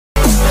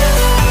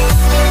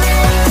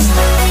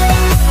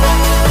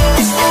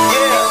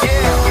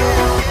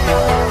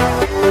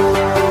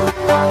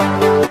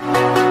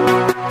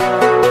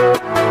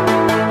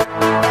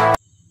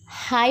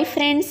Hi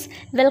friends,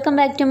 welcome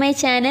back to my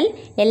channel.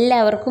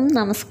 എല്ലാവർക്കും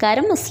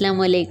നമസ്കാരം,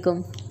 അസ്സലാമു അലൈക്കും.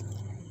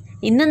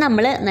 ഇന്ന്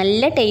നമ്മൾ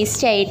നല്ല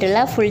ടേസ്റ്റി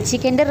ആയിട്ടുള്ള ഫുൾ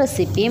ചിക്കൻ്റെ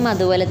റെസിപ്പിയും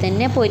അതുപോലെ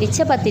തന്നെ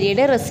പൊരിച്ച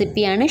പത്തിരിയുടെ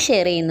റെസിപ്പിയാണ്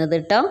ഷെയർ ചെയ്യുന്നത്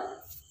കേട്ടോ.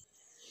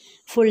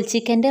 ഫുൾ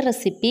ചിക്കൻ്റെ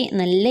റെസിപ്പി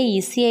നല്ല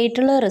ഈസി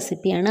ആയിട്ടുള്ള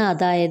റെസിപ്പിയാണ്.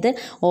 അതായത്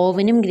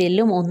ഓവനും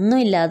ഗ്രില്ലും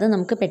ഒന്നുമില്ലാതെ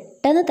നമുക്ക്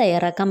പെട്ടെന്ന്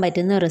തയ്യാറാക്കാൻ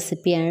പറ്റുന്ന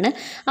റെസിപ്പിയാണ്.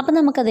 അപ്പോൾ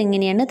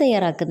നമുക്കതെങ്ങനെയാണ്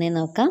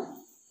തയ്യാറാക്കുന്നതെന്ന് നോക്കാം.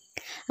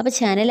 അപ്പോൾ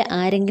ചാനൽ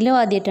ആരെങ്കിലും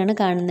ആദ്യമായിട്ടാണ്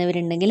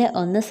കാണുന്നവരുണ്ടെങ്കിൽ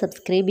ഒന്ന്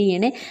സബ്സ്ക്രൈബ്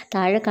ചെയ്യണേ.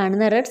 താഴെ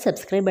കാണുന്ന റെഡ്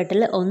സബ്സ്ക്രൈബ്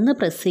ബട്ടണിൽ ഒന്ന്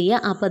പ്രസ് ചെയ്യുക.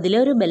 അപ്പോൾ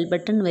അതിലൊരു ബെൽ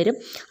ബട്ടൺ വരും,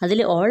 അതിൽ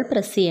ഓൾ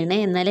പ്രസ് ചെയ്യണേ.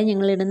 എന്നാലേ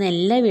ഞങ്ങളിടുന്ന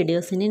എല്ലാ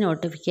വീഡിയോസിൻ്റെയും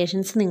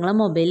നോട്ടിഫിക്കേഷൻസ് നിങ്ങളെ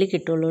മൊബൈലിൽ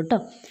കിട്ടുള്ളൂ കേട്ടോ.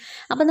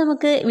 അപ്പോൾ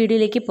നമുക്ക്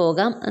വീഡിയോയിലേക്ക്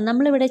പോകാം.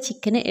 നമ്മളിവിടെ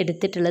ചിക്കൻ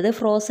എടുത്തിട്ടുള്ളത്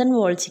ഫ്രോസൺ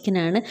വോൾ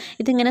ചിക്കനാണ്.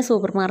 ഇതിങ്ങനെ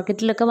സൂപ്പർ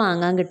മാർക്കറ്റിലൊക്കെ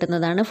വാങ്ങാൻ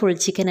കിട്ടുന്നതാണ് ഫുൾ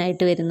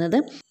ചിക്കനായിട്ട് വരുന്നത്.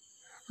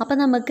 അപ്പോൾ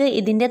നമുക്ക്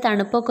ഇതിൻ്റെ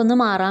തണുപ്പൊക്കെ ഒന്ന്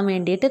മാറാൻ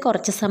വേണ്ടിയിട്ട്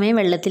കുറച്ച് സമയം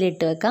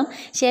വെള്ളത്തിലിട്ട് വെക്കാം.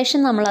 ശേഷം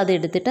നമ്മളത്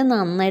എടുത്തിട്ട്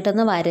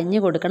നന്നായിട്ടൊന്ന് വരഞ്ഞ്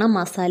കൊടുക്കണം.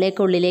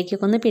 മസാലയൊക്കെ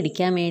ഉള്ളിലേക്കൊക്കെ ഒന്ന്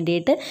പിടിക്കാൻ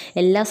വേണ്ടിയിട്ട്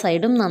എല്ലാ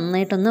സൈഡും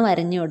നന്നായിട്ടൊന്ന്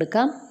വരഞ്ഞ്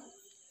കൊടുക്കാം.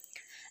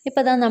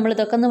 ഇപ്പോൾ ഇതാ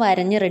നമ്മളിതൊക്കെ ഒന്ന്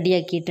വരഞ്ഞ്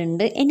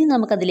റെഡിയാക്കിയിട്ടുണ്ട്. ഇനി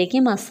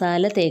നമുക്കതിലേക്ക്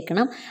മസാല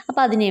തേക്കണം.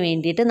 അപ്പോൾ അതിന്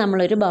വേണ്ടിയിട്ട്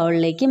നമ്മളൊരു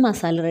ബൗളിലേക്ക്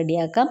മസാല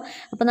റെഡിയാക്കാം.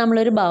 അപ്പോൾ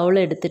നമ്മളൊരു ബൗൾ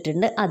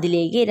എടുത്തിട്ടുണ്ട്.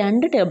 അതിലേക്ക്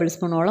 2 ടേബിൾ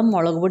സ്പൂണോളം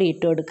മുളക് പൊടി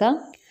ഇട്ട് കൊടുക്കാം.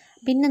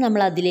 പിന്നെ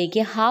നമ്മൾ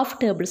അതിലേക്ക് 1/2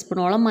 ടേബിൾ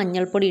സ്പൂണോളം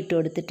മഞ്ഞൾപ്പൊടി ഇട്ട്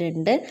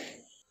കൊടുത്തിട്ടുണ്ട്.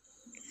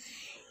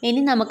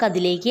 ഇനി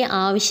നമുക്കതിലേക്ക്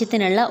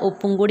ആവശ്യത്തിനുള്ള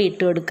ഉപ്പും കൂടി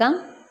ഇട്ട് കൊടുക്കാം.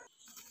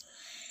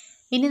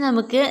 ഇനി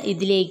നമുക്ക്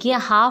ഇതിലേക്ക്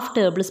 1/2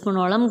 ടേബിൾ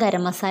സ്പൂണോളം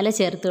ഗരം മസാല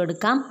ചേർത്ത്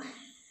കൊടുക്കാം.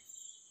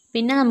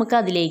 പിന്നെ നമുക്ക്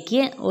അതിലേക്ക്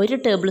 1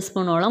 ടേബിൾ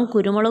സ്പൂണോളം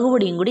കുരുമുളക്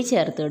പൊടിയും കൂടി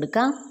ചേർത്ത്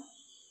കൊടുക്കാം.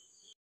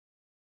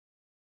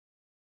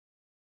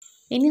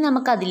 ഇനി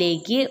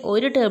നമുക്കതിലേക്ക്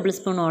 1 ടേബിൾ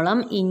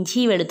സ്പൂണോളം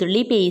ഇഞ്ചി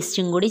വെളുത്തുള്ളി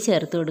പേസ്റ്റും കൂടി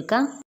ചേർത്ത്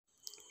കൊടുക്കാം.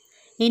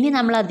 ഇനി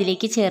നമ്മൾ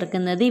അതിലേക്ക്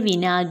ചേർക്കുന്നത്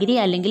വിനാഗിരി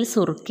അല്ലെങ്കിൽ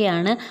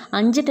സുർക്കയാണ്.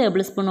 5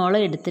 ടേബിൾ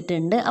സ്പൂണോളം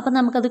എടുത്തിട്ടുണ്ട്. അപ്പോൾ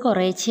നമുക്കത്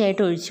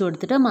കുറേശ്ശെയായിട്ട് ഒഴിച്ചു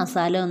കൊടുത്തിട്ട്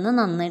മസാല ഒന്ന്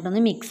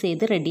നന്നായിട്ടൊന്ന് മിക്സ്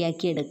ചെയ്ത്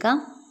റെഡിയാക്കി എടുക്കാം.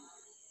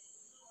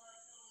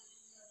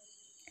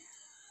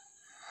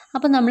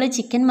 അപ്പോൾ നമ്മൾ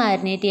ചിക്കൻ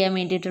മാരിനേറ്റ് ചെയ്യാൻ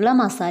വേണ്ടിയിട്ടുള്ള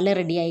മസാല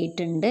റെഡി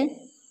ആയിട്ടുണ്ട്.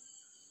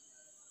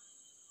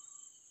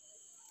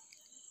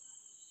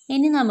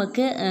 ഇനി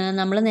നമുക്ക്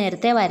നമ്മൾ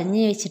നേരത്തെ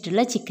വരഞ്ഞ്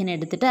വെച്ചിട്ടുള്ള ചിക്കൻ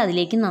എടുത്തിട്ട്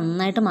അതിലേക്ക്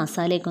നന്നായിട്ട്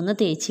മസാലയൊക്കെ ഒന്ന്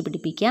തേച്ച്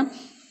പിടിപ്പിക്കാം.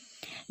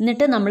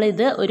 എന്നിട്ട്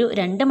നമ്മളിത് ഒരു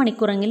 2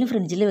 മണിക്കൂറെങ്കിലും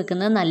ഫ്രിഡ്ജിൽ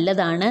വെക്കുന്നത്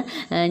നല്ലതാണ്.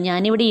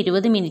 ഞാനിവിടെ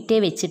 20 മിനിറ്റേ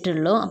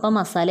വെച്ചിട്ടുള്ളൂ. അപ്പോൾ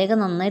മസാലയൊക്കെ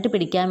നന്നായിട്ട്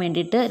പിടിക്കാൻ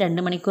വേണ്ടിയിട്ട്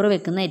 2 മണിക്കൂർ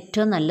വെക്കുന്നത്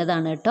ഏറ്റവും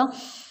നല്ലതാണ് കേട്ടോ.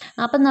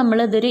 അപ്പം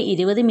നമ്മളിതൊരു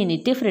 20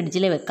 മിനിറ്റ്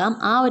ഫ്രിഡ്ജിൽ വെക്കാം.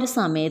 ആ ഒരു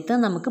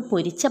സമയത്ത് നമുക്ക്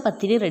പൊരിച്ച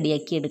പത്തിരി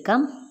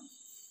റെഡിയാക്കിയെടുക്കാം.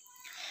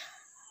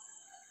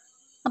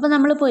 അപ്പോൾ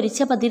നമ്മൾ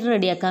പൊരിച്ച പത്തിരി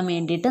റെഡിയാക്കാൻ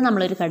വേണ്ടിയിട്ട്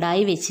നമ്മളൊരു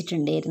കടായി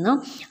വെച്ചിട്ടുണ്ടായിരുന്നു.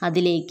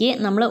 അതിലേക്ക്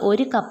നമ്മൾ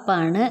 1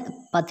 കപ്പാണ്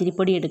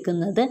പത്തിരിപ്പൊടി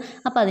എടുക്കുന്നത്.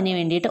 അപ്പോൾ അതിന്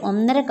വേണ്ടിയിട്ട്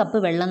 1.5 കപ്പ്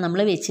വെള്ളം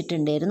നമ്മൾ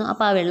വെച്ചിട്ടുണ്ടായിരുന്നു.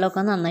 അപ്പോൾ ആ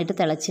വെള്ളമൊക്കെ നന്നായിട്ട്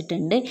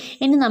തിളച്ചിട്ടുണ്ട്.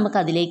 ഇനി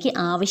നമുക്കതിലേക്ക്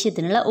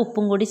ആവശ്യത്തിനുള്ള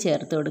ഉപ്പും കൂടി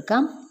ചേർത്ത്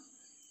കൊടുക്കാം.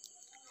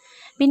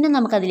 പിന്നെ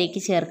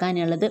നമുക്കതിലേക്ക്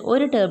ചേർക്കാനുള്ളത്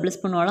 1 ടേബിൾ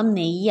സ്പൂണോളം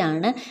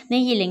നെയ്യാണ്.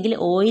 നെയ്യില്ലെങ്കിൽ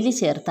ഓയിൽ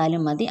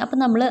ചേർത്താലും മതി. അപ്പോൾ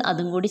നമ്മൾ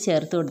അതും കൂടി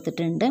ചേർത്ത്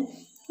കൊടുത്തിട്ടുണ്ട്.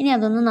 ഇനി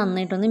അതൊന്ന്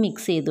നന്നായിട്ടൊന്ന്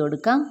മിക്സ് ചെയ്ത്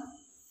കൊടുക്കാം.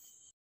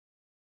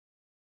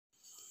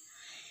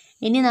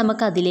 ഇനി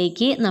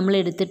നമുക്കതിലേക്ക് നമ്മൾ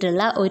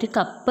എടുത്തിട്ടുള്ള 1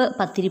 കപ്പ്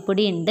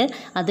പത്തിരിപ്പൊടി ഉണ്ട്,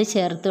 അത്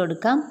ചേർത്ത്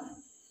കൊടുക്കാം.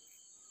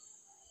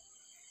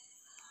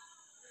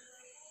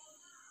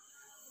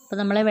 അപ്പോൾ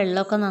നമ്മളെ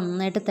വെള്ളമൊക്കെ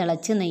നന്നായിട്ട്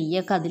തിളച്ച്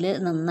നെയ്യൊക്കെ അതിൽ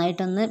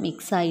നന്നായിട്ടൊന്ന്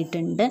മിക്സ്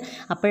ആയിട്ടുണ്ട്.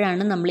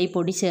 അപ്പോഴാണ് നമ്മൾ ഈ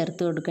പൊടി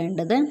ചേർത്ത്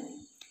കൊടുക്കേണ്ടത്.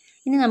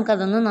 ഇനി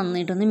നമുക്കതൊന്ന്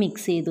നന്നായിട്ടൊന്ന്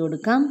മിക്സ് ചെയ്ത്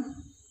കൊടുക്കാം.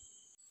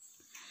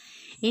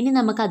 ഇനി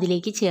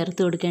നമുക്കതിലേക്ക്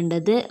ചേർത്ത്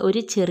കൊടുക്കേണ്ടത് ഒരു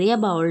ചെറിയ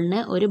ബൗളിന്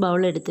 1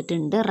 ബൗൾ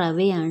എടുത്തിട്ടുണ്ട്,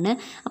 റവയാണ്.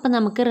 അപ്പോൾ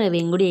നമുക്ക്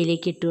റവയും കൂടി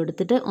അതിലേക്ക് ഇട്ട്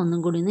കൊടുത്തിട്ട്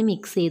ഒന്നും കൂടി ഒന്ന്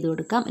മിക്സ് ചെയ്ത്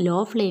കൊടുക്കാം. ലോ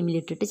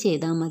ഫ്ലെയിമിലിട്ടിട്ട്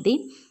ചെയ്താൽ മതി.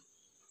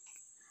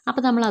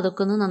 അപ്പോൾ നമ്മൾ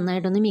അതൊക്കെ ഒന്ന്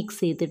നന്നായിട്ടൊന്ന്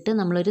മിക്സ് ചെയ്തിട്ട്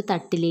നമ്മളൊരു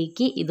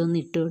തട്ടിലേക്ക് ഇതൊന്ന്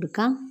ഇട്ട്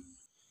കൊടുക്കാം.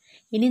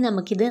 ഇനി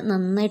നമുക്കിത്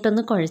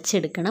നന്നായിട്ടൊന്ന്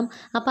കുഴച്ചെടുക്കണം.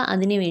 അപ്പോൾ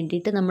അതിന്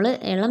വേണ്ടിയിട്ട് നമ്മൾ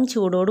ഇളം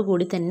ചൂടോട്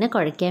കൂടി തന്നെ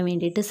കുഴയ്ക്കാൻ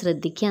വേണ്ടിയിട്ട്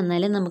ശ്രദ്ധിക്കുക.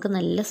 എന്നാലേ നമുക്ക്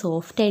നല്ല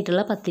സോഫ്റ്റ്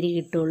ആയിട്ടുള്ള പത്തിരി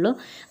കിട്ടുള്ളൂ.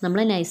 നമ്മൾ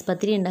നൈസ്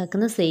പത്തിരി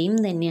ഉണ്ടാക്കുന്ന സെയിം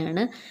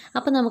തന്നെയാണ്.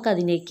 അപ്പോൾ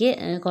നമുക്കതിലേക്ക്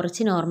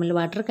കുറച്ച് നോർമൽ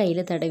വാട്ടർ കയ്യിൽ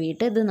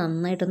തടവിയിട്ട് ഇത്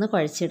നന്നായിട്ടൊന്ന്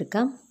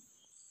കുഴച്ചെടുക്കാം.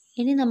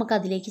 ഇനി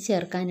നമുക്കതിലേക്ക്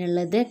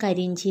ചേർക്കാനുള്ളത്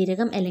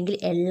കരിഞ്ചീരകം അല്ലെങ്കിൽ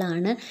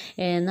എള്ളാണ്.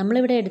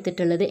 നമ്മളിവിടെ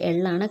എടുത്തിട്ടുള്ളത്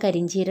എള്ളാണ്.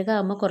 കരിഞ്ചീരകം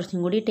ആകുമ്പോൾ കുറച്ചും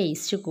കൂടി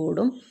ടേസ്റ്റ്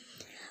കൂടും.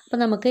 അപ്പോൾ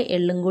നമുക്ക്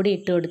എള്ളും കൂടി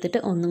ഇട്ട് കൊടുത്തിട്ട്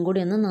ഒന്നും കൂടി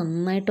ഒന്ന്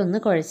നന്നായിട്ടൊന്ന്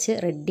കുഴച്ച്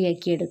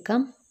റെഡിയാക്കി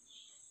എടുക്കാം.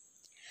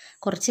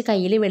 കുറച്ച്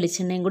കയ്യിൽ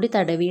വെളിച്ചെണ്ണയും കൂടി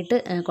തടവിയിട്ട്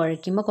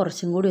കുഴയ്ക്കുമ്പോൾ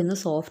കുറച്ചും കൂടി ഒന്ന്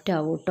സോഫ്റ്റ്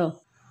ആവും കേട്ടോ.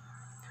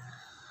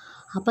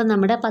 അപ്പോൾ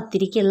നമ്മുടെ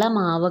പത്തിരിക്കുള്ള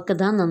മാവൊക്കെ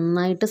ഇതാ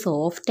നന്നായിട്ട്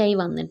സോഫ്റ്റായി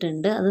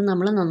വന്നിട്ടുണ്ട്. അത്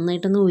നമ്മൾ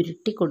നന്നായിട്ടൊന്ന്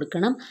ഉരുട്ടി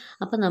കൊടുക്കണം.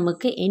 അപ്പോൾ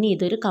നമുക്ക് ഇനി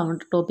ഇതൊരു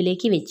കൗണ്ടർ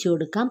ടോപ്പിലേക്ക് വെച്ച്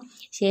കൊടുക്കാം.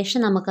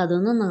 ശേഷം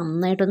നമുക്കതൊന്ന്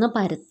നന്നായിട്ടൊന്ന്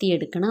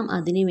പരത്തിയെടുക്കണം.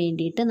 അതിന്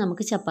വേണ്ടിയിട്ട്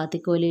നമുക്ക്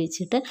ചപ്പാത്തിക്കോല്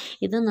വെച്ചിട്ട്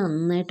ഇത്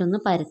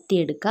നന്നായിട്ടൊന്ന്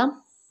പരത്തിയെടുക്കാം.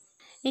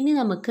 ഇനി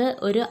നമുക്ക്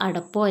ഒരു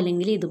അടപ്പോ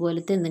അല്ലെങ്കിൽ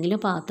ഇതുപോലത്തെ എന്തെങ്കിലും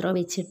പാത്രം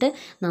വെച്ചിട്ട്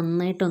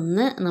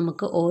നന്നായിട്ടൊന്ന്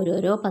നമുക്ക്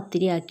ഓരോരോ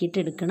പത്തിരി ആക്കിയിട്ട്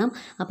എടുക്കണം.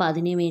 അപ്പോൾ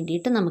അതിന്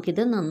വേണ്ടിയിട്ട്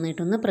നമുക്കിത്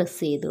നന്നായിട്ടൊന്ന് പ്രസ്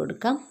ചെയ്ത്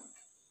കൊടുക്കാം.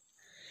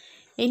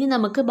 ഇനി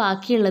നമുക്ക്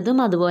ബാക്കിയുള്ളതും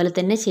അതുപോലെ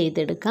തന്നെ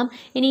ചെയ്തെടുക്കാം.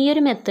 ഇനി ഈ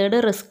ഒരു മെത്തേഡ്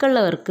റിസ്ക്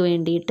ഉള്ളവർക്ക്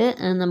വേണ്ടിയിട്ട്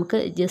നമുക്ക്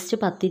ജസ്റ്റ്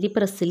പത്തിരി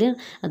പ്രസ്സിൽ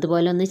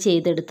അതുപോലെ ഒന്ന്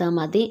ചെയ്തെടുത്താൽ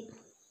മതി.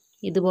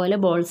 ഇതുപോലെ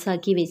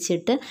ബോൾസാക്കി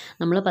വെച്ചിട്ട്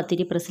നമ്മൾ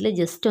പത്തിരി പ്രസ്സിൽ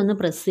ജസ്റ്റ് ഒന്ന്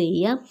പ്രസ്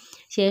ചെയ്യുക.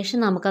 ശേഷം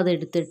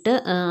നമുക്കതെടുത്തിട്ട്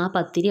ആ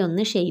പത്തിരി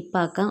ഒന്ന്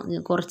ഷേപ്പാക്കാം,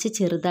 കുറച്ച്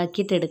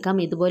ചെറുതാക്കിയിട്ട് എടുക്കാം.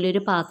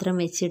 ഇതുപോലൊരു പാത്രം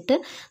വെച്ചിട്ട്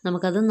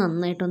നമുക്കത്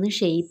നന്നായിട്ടൊന്ന്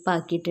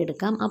ഷേപ്പാക്കിയിട്ട്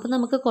എടുക്കാം. അപ്പോൾ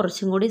നമുക്ക്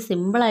കുറച്ചും കൂടി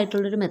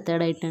സിമ്പിളായിട്ടുള്ളൊരു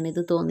മെത്തേഡായിട്ടാണ്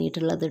ഇത്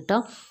തോന്നിയിട്ടുള്ളത് കേട്ടോ.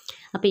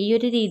 അപ്പോൾ ഈ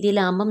ഒരു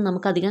രീതിയിലാകുമ്പം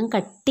നമുക്കധികം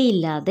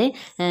കട്ടിയില്ലാതെ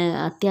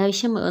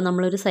അത്യാവശ്യം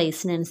നമ്മളൊരു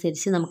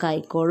സൈസിനനുസരിച്ച്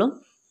നമുക്കായിക്കോളും.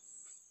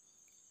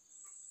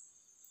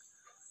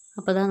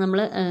 അപ്പോൾ അതാ നമ്മൾ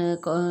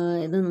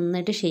ഇത്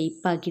നന്നായിട്ട്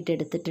ഷേപ്പാക്കിയിട്ട്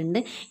എടുത്തിട്ടുണ്ട്.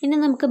 ഇനി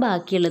നമുക്ക്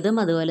ബാക്കിയുള്ളതും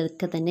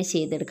അതുപോലെയൊക്കെ തന്നെ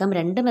ചെയ്തെടുക്കാം.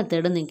 2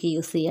 മെത്തേഡും നിങ്ങൾക്ക്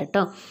യൂസ് ചെയ്യാം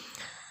കേട്ടോ.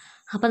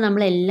 അപ്പോൾ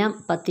നമ്മളെല്ലാം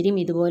പത്തിരിയും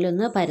ഇതുപോലെ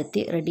ഒന്ന്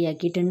പരത്തി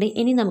റെഡിയാക്കിയിട്ടുണ്ട്.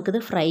 ഇനി നമുക്കിത്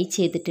ഫ്രൈ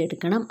ചെയ്തിട്ട്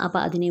എടുക്കണം. അപ്പോൾ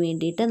അതിന്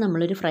വേണ്ടിയിട്ട്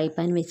നമ്മളൊരു ഫ്രൈ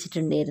പാൻ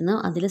വെച്ചിട്ടുണ്ടായിരുന്നു.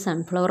 അതിൽ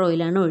സൺഫ്ലവർ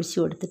ഓയിലാണ് ഒഴിച്ചു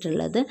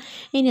കൊടുത്തിട്ടുള്ളത്.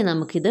 ഇനി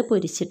നമുക്കിത്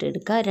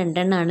പൊരിച്ചിട്ടെടുക്കാം. 2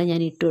 എണ്ണമാണ്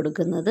ഞാൻ ഇട്ട്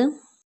കൊടുക്കുന്നത്.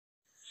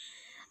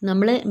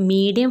 നമ്മൾ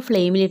മീഡിയം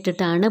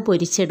ഫ്ലെയിമിലിട്ടിട്ടാണ്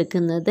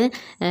പൊരിച്ചെടുക്കുന്നത്.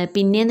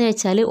 പിന്നെയെന്ന്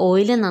വെച്ചാൽ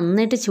ഓയിൽ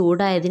നന്നായിട്ട്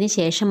ചൂടായതിന്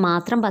ശേഷം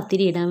മാത്രം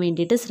പത്തിരി ഇടാൻ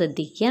വേണ്ടിയിട്ട്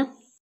ശ്രദ്ധിക്കുക.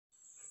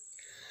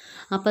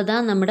 അപ്പോൾ ഇതാ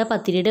നമ്മുടെ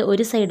പത്തിരിയുടെ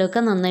ഒരു സൈഡൊക്കെ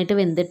നന്നായിട്ട്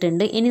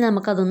വെന്തിട്ടുണ്ട്. ഇനി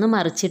നമുക്കതൊന്ന്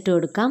മറിച്ചിട്ട്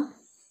കൊടുക്കാം.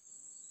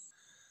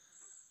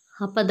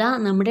 അപ്പോൾ ഇതാ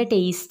നമ്മുടെ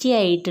ടേസ്റ്റി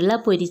ആയിട്ടുള്ള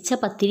പൊരിച്ച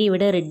പത്തിരി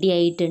ഇവിടെ റെഡി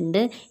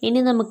ആയിട്ടുണ്ട്.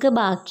 ഇനി നമുക്ക്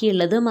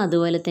ബാക്കിയുള്ളതും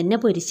അതുപോലെ തന്നെ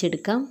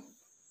പൊരിച്ചെടുക്കാം.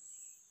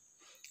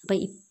 അപ്പോൾ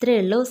ഇത്രയേ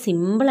ഉള്ളൂ,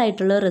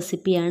 സിമ്പിളായിട്ടുള്ള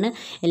റെസിപ്പിയാണ്.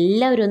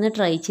 എല്ലാവരും ഒന്ന്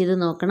ട്രൈ ചെയ്ത്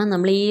നോക്കണം.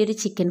 നമ്മൾ ഈ ഒരു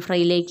ചിക്കൻ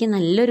ഫ്രൈയിലേക്ക്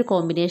നല്ലൊരു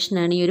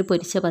കോമ്പിനേഷനാണ് ഈ ഒരു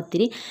പൊരിച്ച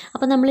പത്തിരി.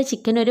 അപ്പോൾ നമ്മൾ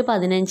ചിക്കൻ ഒരു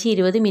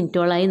 15-20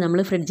 മിനിറ്റോളായി നമ്മൾ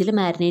ഫ്രിഡ്ജിൽ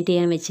മാരിനേറ്റ്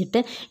ചെയ്യാൻ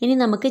വെച്ചിട്ട് ഇനി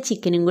നമുക്ക്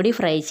ചിക്കനും കൂടി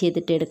ഫ്രൈ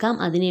ചെയ്തിട്ട് എടുക്കാം.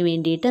 അതിന്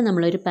വേണ്ടിയിട്ട്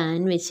നമ്മളൊരു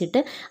പാൻ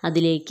വെച്ചിട്ട്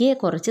അതിലേക്ക്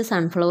കുറച്ച്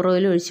സൺഫ്ലവർ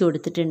ഓയിൽ ഒഴിച്ച്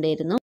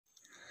കൊടുത്തിട്ടുണ്ടായിരുന്നു.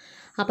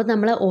 അപ്പോൾ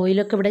നമ്മൾ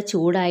ഓയിലൊക്കെ ഇവിടെ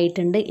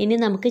ചൂടായിട്ടുണ്ട്. ഇനി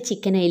നമുക്ക്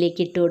ചിക്കൻ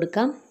അതിലേക്ക് ഇട്ട്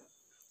കൊടുക്കാം.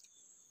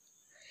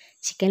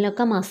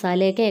 ചിക്കനിലൊക്കെ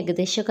മസാലയൊക്കെ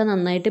ഏകദേശമൊക്കെ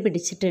നന്നായിട്ട്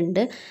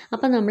പിടിച്ചിട്ടുണ്ട്.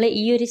 അപ്പോൾ നമ്മൾ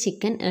ഈ ഒരു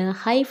ചിക്കൻ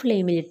ഹൈ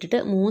ഫ്ലെയിമിലിട്ടിട്ട്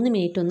 3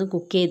 മിനിറ്റ് ഒന്ന്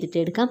കുക്ക് ചെയ്തിട്ട്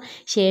എടുക്കാം.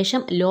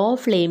 ശേഷം ലോ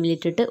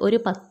ഫ്ലെയിമിലിട്ടിട്ട് ഒരു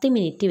 10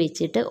 മിനിറ്റ്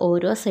വെച്ചിട്ട്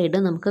ഓരോ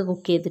സൈഡും നമുക്ക്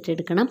കുക്ക് ചെയ്തിട്ട്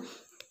എടുക്കണം.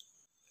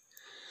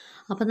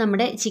 അപ്പോൾ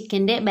നമ്മുടെ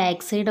ചിക്കൻ്റെ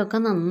ബാക്ക് സൈഡൊക്കെ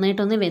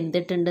നന്നായിട്ടൊന്ന്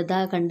വെന്തിട്ടുണ്ട്,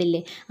 ഇതാ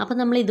കണ്ടില്ലേ. അപ്പോൾ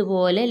നമ്മൾ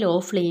ഇതുപോലെ ലോ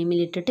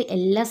ഫ്ലെയിമിലിട്ടിട്ട്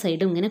എല്ലാ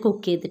സൈഡും ഇങ്ങനെ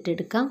കുക്ക് ചെയ്തിട്ട്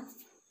എടുക്കാം.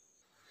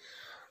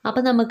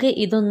 അപ്പോൾ നമുക്ക്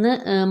ഇതൊന്ന്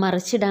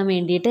മറിച്ചിടാൻ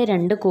വേണ്ടിയിട്ട്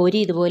 2 കോരി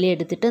ഇതുപോലെ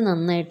എടുത്തിട്ട്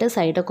നന്നായിട്ട്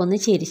സൈഡൊക്കെ ഒന്ന്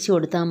ചെരിച്ച്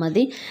കൊടുത്താൽ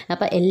മതി.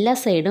 അപ്പോൾ എല്ലാ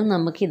സൈഡും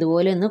നമുക്ക്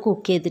ഇതുപോലെ ഒന്ന്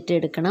കുക്ക് ചെയ്തിട്ട്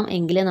എടുക്കണം,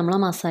 എങ്കിലേ നമ്മളെ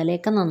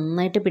മസാലയൊക്കെ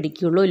നന്നായിട്ട്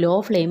പിടിക്കുകയുള്ളൂ. ലോ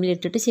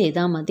ഫ്ലെയിമിലിട്ടിട്ട്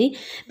ചെയ്താൽ മതി.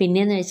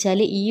 പിന്നെയെന്ന്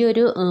വെച്ചാൽ ഈ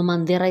ഒരു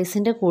മന്തി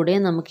റൈസിൻ്റെ കൂടെ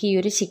നമുക്ക് ഈ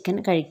ഒരു ചിക്കൻ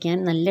കഴിക്കാൻ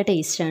നല്ല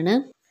ടേസ്റ്റാണ്.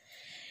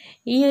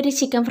 ഈ ഒരു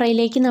ചിക്കൻ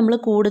ഫ്രൈയിലേക്ക് നമ്മൾ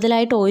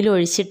കൂടുതലായിട്ട് ഓയിൽ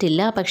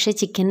ഒഴിച്ചിട്ടില്ല. പക്ഷേ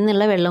ചിക്കനിൽ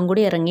നിന്നുള്ള വെള്ളം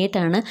കൂടി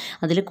ഇറങ്ങിയിട്ടാണ്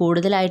അതിൽ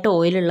കൂടുതലായിട്ട്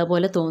ഓയിലുള്ള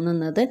പോലെ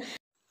തോന്നുന്നത്.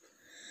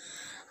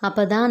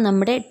 അപ്പോൾ അതാ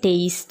നമ്മുടെ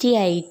ടേസ്റ്റി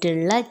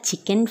ആയിട്ടുള്ള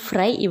ചിക്കൻ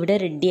ഫ്രൈ ഇവിടെ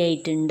റെഡി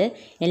ആയിട്ടുണ്ട്.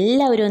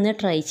 എല്ലാവരും ഒന്ന്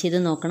ട്രൈ ചെയ്ത്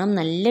നോക്കണം,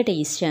 നല്ല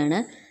ടേസ്റ്റാണ്.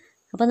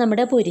 അപ്പോൾ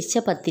നമ്മുടെ പൊരിച്ച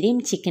പത്തിരിയും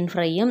ചിക്കൻ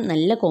ഫ്രൈയും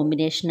നല്ല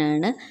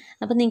കോമ്പിനേഷനാണ്.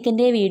 അപ്പോൾ നിങ്ങൾക്ക്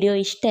എൻ്റെ വീഡിയോ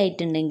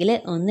ഇഷ്ടമായിട്ടുണ്ടെങ്കിൽ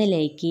ഒന്ന്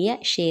ലൈക്ക്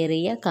ചെയ്യുക, ഷെയർ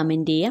ചെയ്യുക,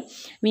 കമൻറ്റ്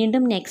ചെയ്യുക.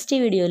 വീണ്ടും നെക്സ്റ്റ്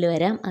വീഡിയോയിൽ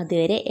വരാം.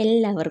 അതുവരെ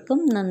എല്ലാവർക്കും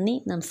നന്ദി,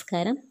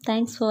 നമസ്കാരം.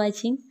 Thanks for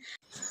watching.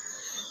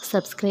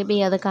 സബ്സ്ക്രൈബ്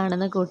ചെയ്യാതെ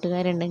കാണുന്ന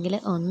കൂട്ടുകാരുണ്ടെങ്കിൽ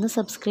ഒന്ന്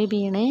സബ്സ്ക്രൈബ്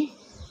ചെയ്യണേ.